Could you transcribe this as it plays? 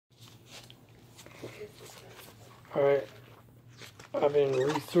Alright, I've been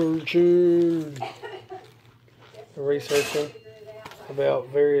researching about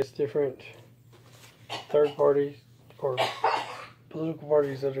various different third parties or political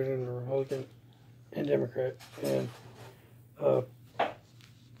parties other than the Republican and Democrat. And I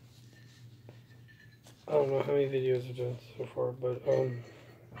don't know how many videos I've done so far, but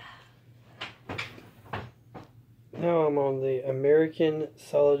now I'm on the American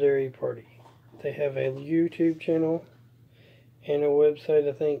Solidarity Party. They have a YouTube channel and a website.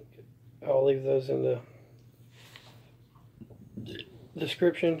 I think I'll leave those in the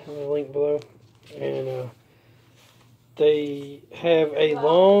description, in the link below. And they have a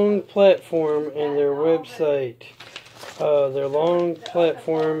long platform in their website. Their long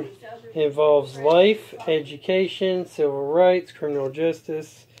platform involves life, education, civil rights, criminal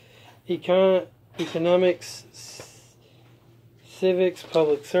justice, economics, civics,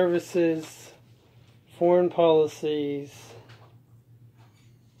 public services, foreign policies,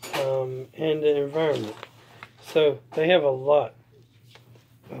 and the environment. So they have a lot.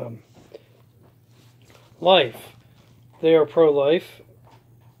 Life. They are pro-life,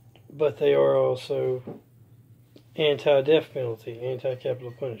 but they are also anti-death penalty,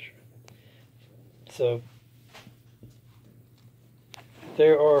 anti-capital punishment. So they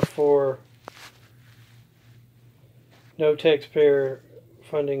are for no taxpayer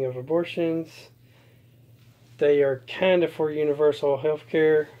funding of abortions. They are kind of for universal health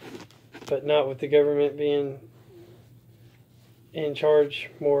care, but not with the government being in charge,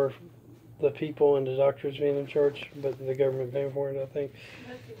 more the people and the doctors being in charge, but the government paying for it, I think.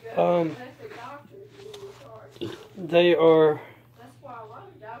 They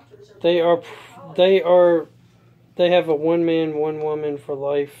have a one man, one woman for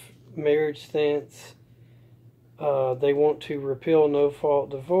life marriage stance. They want to repeal no-fault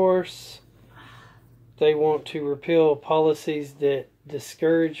divorce. They want to repeal policies that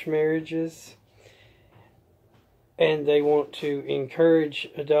discourage marriages. And they want to encourage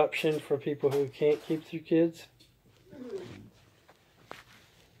adoption for people who can't keep their kids.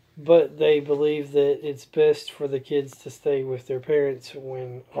 But they believe that it's best for the kids to stay with their parents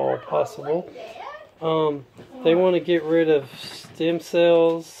when all possible. They want to get rid of stem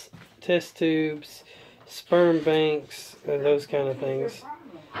cells, test tubes, sperm banks, and those kind of things.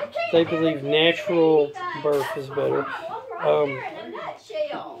 They believe natural birth is better.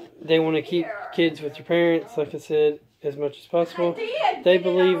 They want to keep kids with their parents, like I said, as much as possible. They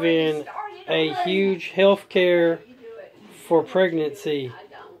believe in a huge health care for pregnancy.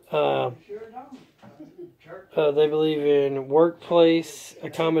 They believe in workplace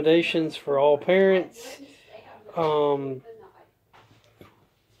accommodations for all parents.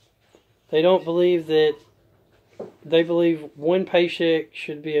 They don't believe that. They believe one paycheck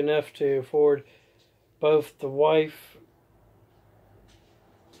should be enough to afford both the wife,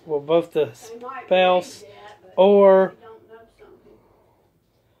 both the spouse, or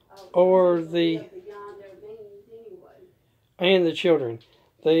and the children.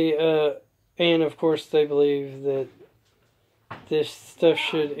 And of course they believe that this stuff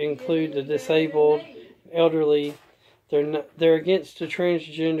should include the disabled, elderly. They're against the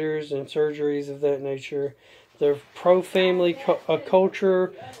transgenders and surgeries of that nature. They're pro-family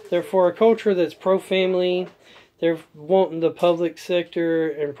culture. They're for a culture that's pro-family. They're wanting the public sector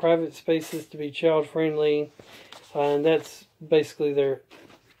and private spaces to be child-friendly. And that's basically their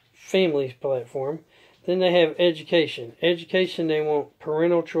family platform. Then they have education. Education, they want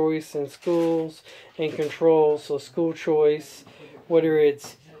parental choice in schools and control. So school choice, whether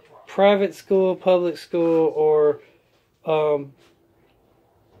it's private school, public school, or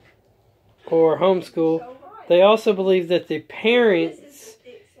homeschool. They also believe that the parents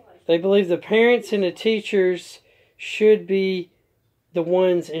and the teachers should be the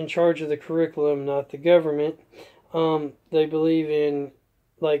ones in charge of the curriculum, not the government. They believe in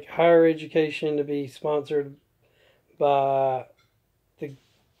like higher education to be sponsored by the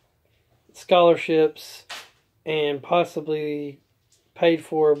scholarships and possibly paid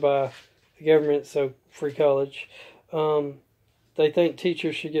for by the government, so free college. They think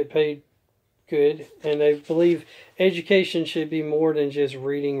teachers should get paid good, and they believe education should be more than just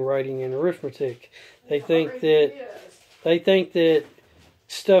reading, writing, and arithmetic. They think that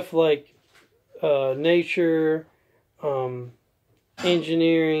stuff like nature,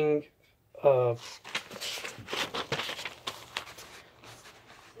 engineering,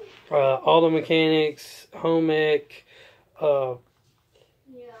 auto mechanics, home ec,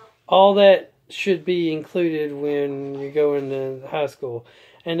 all that should be included when you go into high school.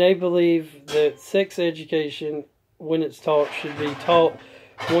 And they believe that sex education, when it's taught, should be taught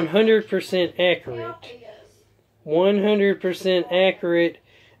 100% accurate. 100% accurate,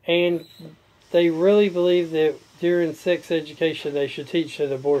 and they really believe that during sex education they should teach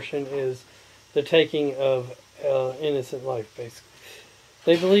that abortion is the taking of innocent life, basically.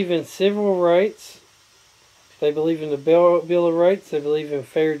 They believe in civil rights. They believe in the Bill of Rights. They believe in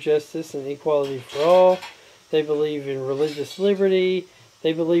fair justice and equality for all. They believe in religious liberty.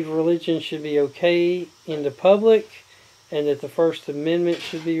 They believe religion should be okay in the public and that the First Amendment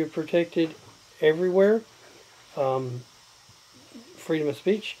should be protected everywhere. Freedom of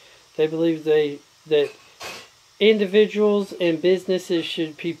speech. They believe that individuals and businesses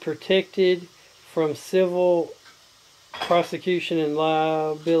should be protected from civil prosecution and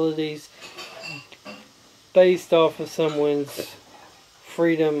liabilities based off of someone's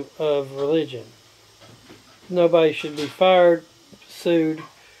freedom of religion. Nobody should be fired, sued,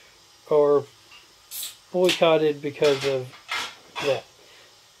 or boycotted because of that.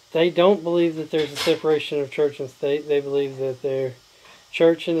 They don't believe that there's a separation of church and state. They believe that their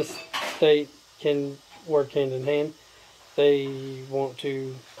church and the state can work hand in hand. They want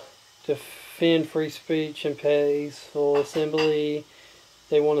to defend free speech and peaceful assembly.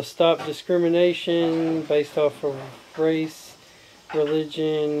 They want to stop discrimination based off of race,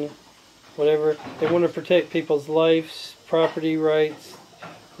 religion, whatever. They want to protect people's lives, property rights,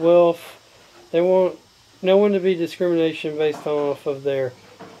 wealth. They want no one to be discrimination based off of their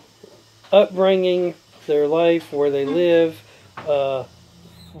upbringing, their life, where they live, how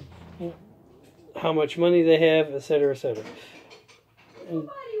much money they have, etc., etc. Nobody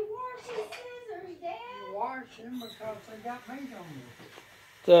washed his scissors, Dad. You wash them because they got meat on them.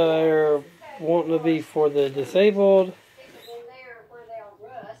 They're wanting to be for the disabled.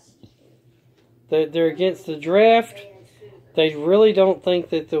 They're against the draft. They really don't think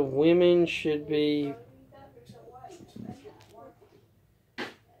that the women should be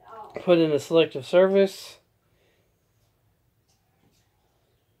put in a selective service.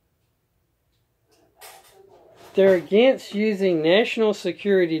 They're against using national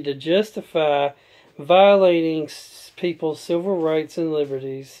security to justify violating people's civil rights and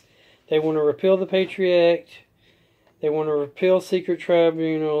liberties. They want to repeal the Patriot Act. They want to repeal secret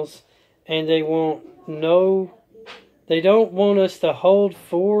tribunals. And they don't want us to hold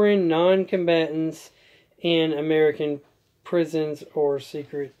foreign non-combatants in American prisons or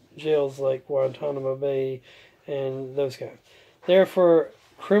secret jails like Guantanamo Bay and those guys. Therefore,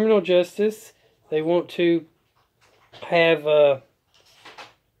 criminal justice. They want to have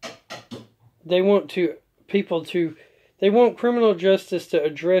they want criminal justice to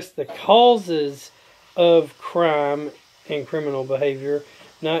address the causes of crime and criminal behavior,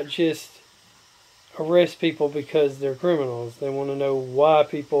 not just arrest people because they're criminals. They want to know why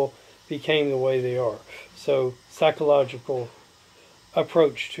people became the way they are. So, psychological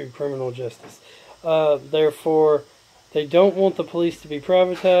approach to criminal justice. Therefore, they don't want the police to be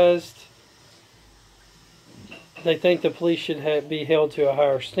privatized. They think the police should be held to a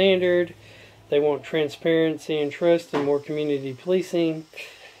higher standard. They want transparency and trust and more community policing.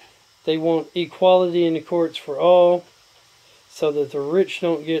 They want equality in the courts for all, so that the rich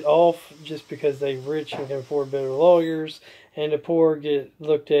don't get off just because they're rich and can afford better lawyers, and the poor get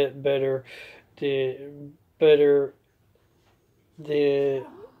looked at better, and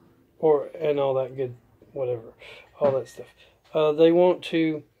all that good, whatever, all that stuff. They want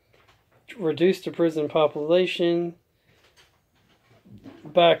to reduce the prison population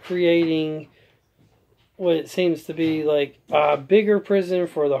by creating what it seems to be like a bigger prison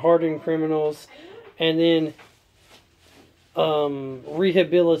for the hardened criminals, and then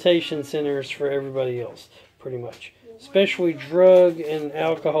rehabilitation centers for everybody else, pretty much. Especially drug and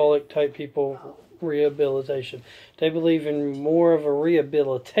alcoholic type people, rehabilitation. They believe in more of a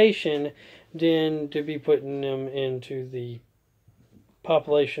rehabilitation than to be putting them into the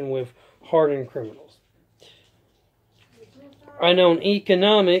population with hardened criminals. I know in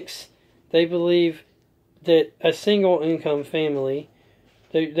economics, they believe that a single income family,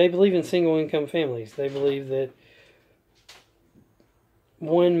 they believe in single income families. They believe that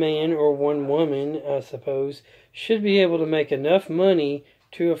one man or one woman, I suppose, should be able to make enough money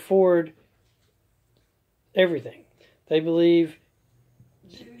to afford everything. They believe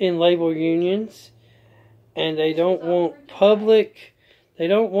in labor unions, and they don't want public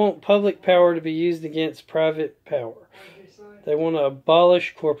power to be used against private power. They want to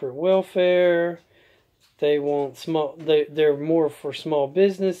abolish corporate welfare. They want they're more for small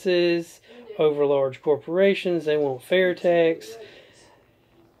businesses over large corporations. They want fair tax.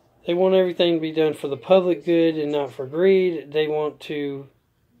 They want everything to be done for the public good and not for greed. They want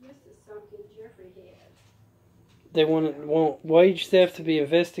wage theft to be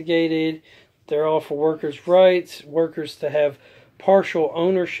investigated. They're all for workers' rights, workers to have partial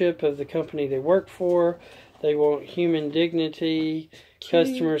ownership of the company they work for. They want human dignity,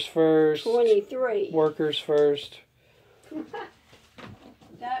 customers first, 23. workers first.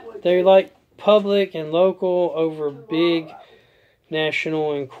 They like public and local over big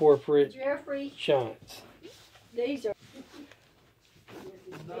national and corporate giants. These are.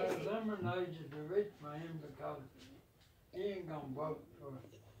 Eliminated the rich man because he ain't gonna vote for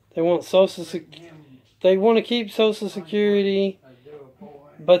They want him. They want to keep Social Security,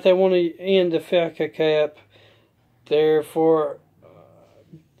 but they want to end the FACA cap. Therefore,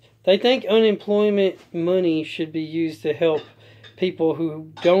 they think unemployment money should be used to help people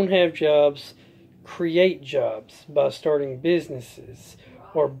who don't have jobs create jobs by starting businesses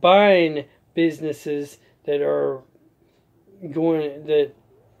or buying businesses that are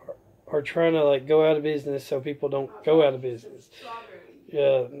trying to like go out of business so people don't go out of business.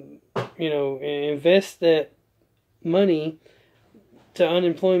 Invest that money to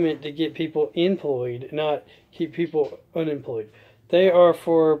unemployment to get people employed, not keep people unemployed. They are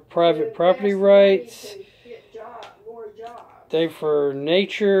for private property rights. They're for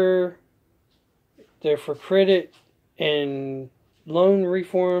nature. They're for credit and loan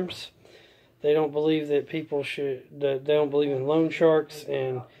reforms. They don't believe that they don't believe in loan sharks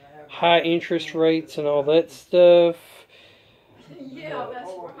and high interest rates and all that stuff. Yeah,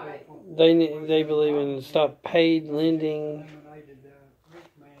 that's right. They believe in stop paid lending.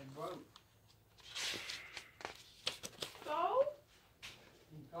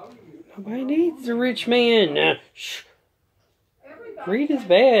 Nobody needs a rich man. Now, shh. Greed is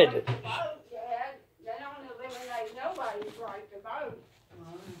bad.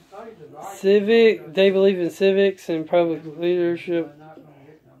 They believe in civics and public leadership.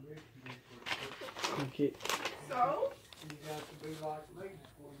 Okay.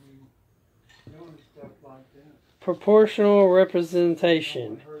 Proportional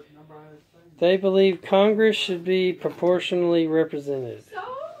representation. They believe Congress should be proportionally represented. So,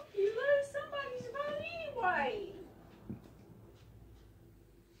 you lose somebody's vote anyway.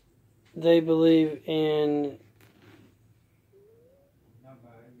 They believe in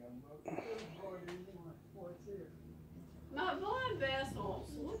My blood vessels,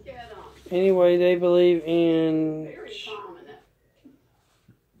 look at them. anyway, they believe in Very prominent.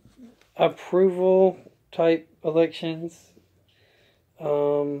 approval type elections.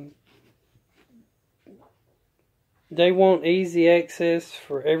 They want easy access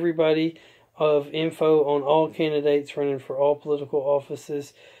for everybody of info on all candidates running for all political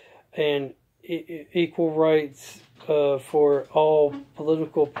offices and equal rights for all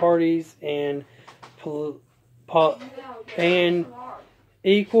political parties and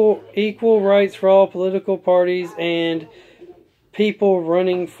equal rights for all political parties and people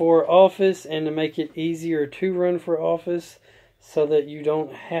running for office, and to make it easier to run for office so that you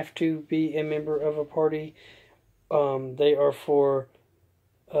don't have to be a member of a party. They are for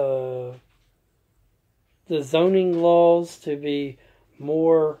the zoning laws to be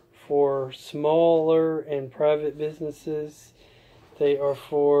more for smaller and private businesses. They are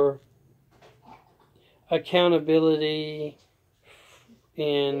for accountability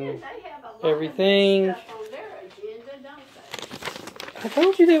in everything. I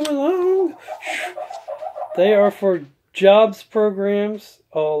told you they were long. They are for jobs programs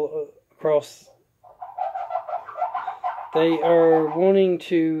all across. They are wanting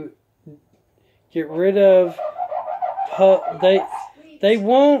to get rid of. They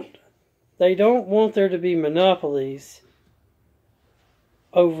don't want there to be monopolies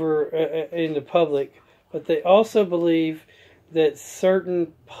over in the public, but they also believe that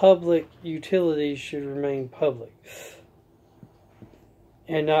certain public utilities should remain public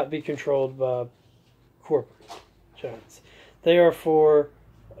and not be controlled by corporate giants. They are for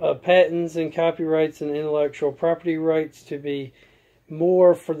patents and copyrights and intellectual property rights to be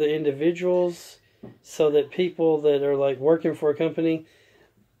more for the individuals, so that people that are like working for a company,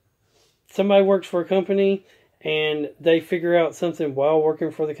 somebody works for a company and they figure out something while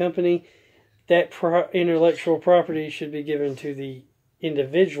working for the company, that intellectual property should be given to the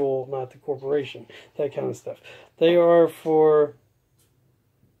individual, not the corporation. That kind of stuff. They are for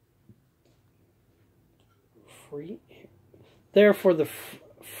the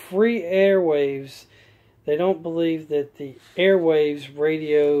free airwaves. They don't believe that the airwaves,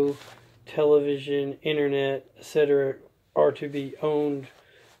 radio, television, internet, etc., are to be owned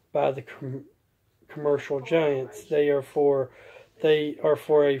by the commercial giants. They are for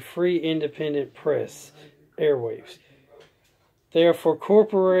a free, independent press, airwaves. They are for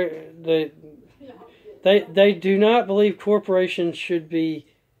They do not believe corporations should be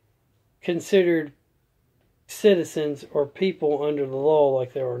considered citizens or people under the law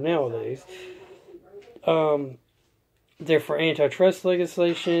like there are nowadays. They're for antitrust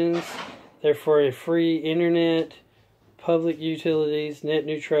legislations. They're for a free internet, public utilities, net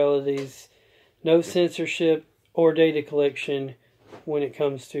neutralities, no censorship or data collection when it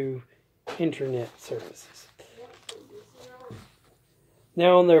comes to internet services.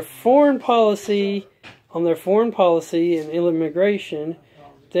 Now, on their foreign policy and immigration,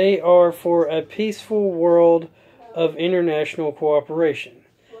 they are for a peaceful world of international cooperation.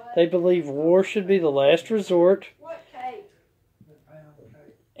 They believe war should be the last resort,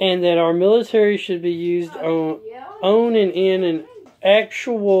 and that our military should be used on and in an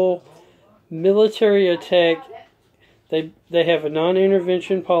actual military attack. They have a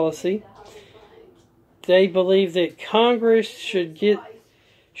non-intervention policy. They believe that Congress should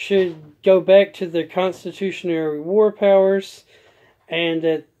go back to the constitutionary war powers, and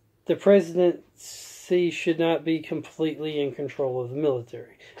that the presidency should not be completely in control of the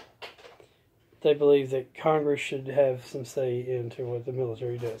military. They believe that Congress should have some say into what the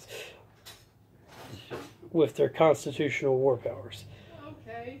military does with their constitutional war powers.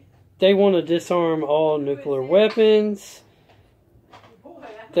 Okay. They want to disarm all nuclear weapons.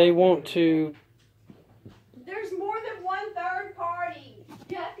 They want to... There's more than one third party.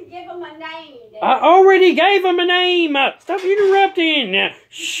 You have to give them a name. I already gave them a name! Stop interrupting!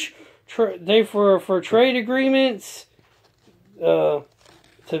 Shh! They for trade agreements, to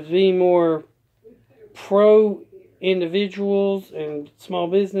be more pro-individuals and small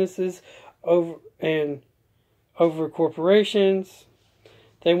businesses over corporations.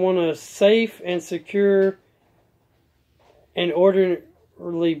 They want a safe and secure and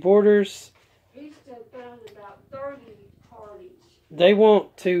orderly borders. He said found about 30 parties. They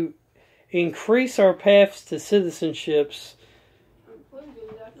want to increase our paths to citizenships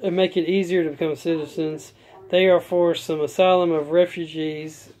and make it easier to become citizens. They are for some asylum of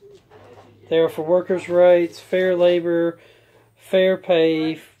refugees. They are for workers' rights, fair labor, fair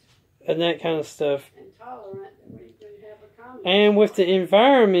pay, and that kind of stuff. And with the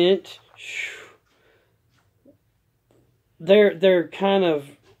environment, they're kind of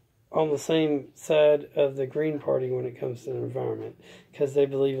on the same side of the Green Party when it comes to the environment, because they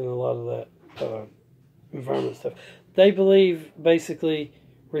believe in a lot of that environment stuff. They believe basically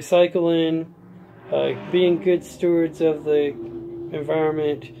recycling, being good stewards of the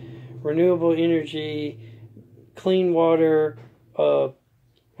environment, renewable energy, clean water,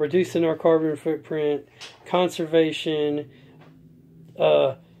 reducing our carbon footprint, conservation,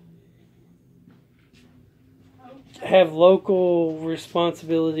 have local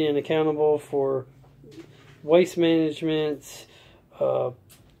responsibility and accountable for waste management,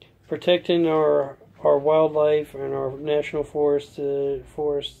 protecting our wildlife and our national forests,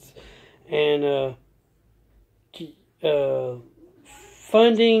 and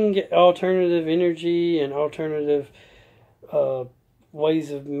funding alternative energy and alternative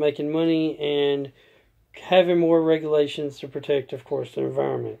ways of making money, and having more regulations to protect, of course, the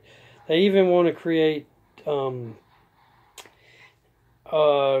environment. They even want to create some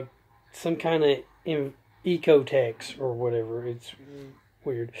kind of eco tax or whatever. It's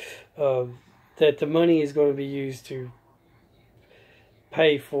weird. That the money is going to be used to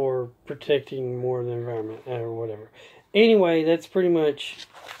pay for protecting more of the environment or whatever. Anyway, that's pretty much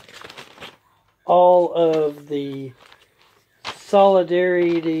all of the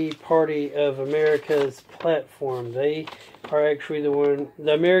Solidarity Party of America's platform. They are actually the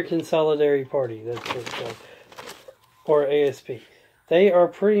American Solidarity Party, that's what it's called, or ASP. They are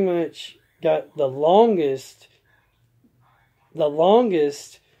pretty much got the longest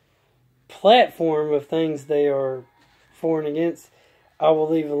platform of things they are for and against. I will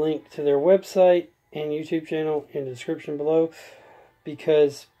leave a link to their website and YouTube channel in the description below,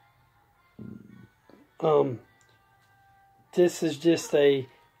 because this is just a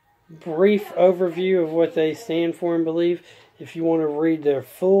brief overview of what they stand for and believe. If you want to read their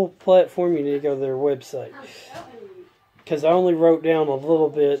full platform, you need to go to their website, because I only wrote down a little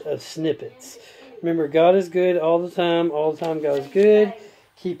bit of snippets. Remember, God is good all the time. All the time, God is good.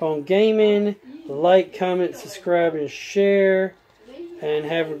 Keep on gaming. Like, comment, subscribe, and share. And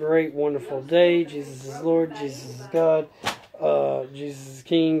have a great, wonderful day. Jesus is Lord. Jesus is God. Jesus is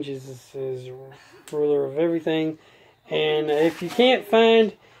King. Jesus is ruler of everything. And if you can't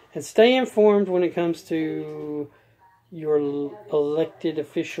find and stay informed when it comes to your elected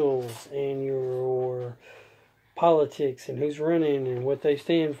officials and your politics and who's running and what they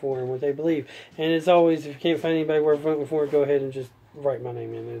stand for and what they believe. And as always, if you can't find anybody worth voting for, go ahead and just write my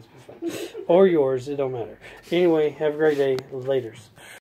name in. It's fine. Or yours. It don't matter. Anyway, have a great day. Laters.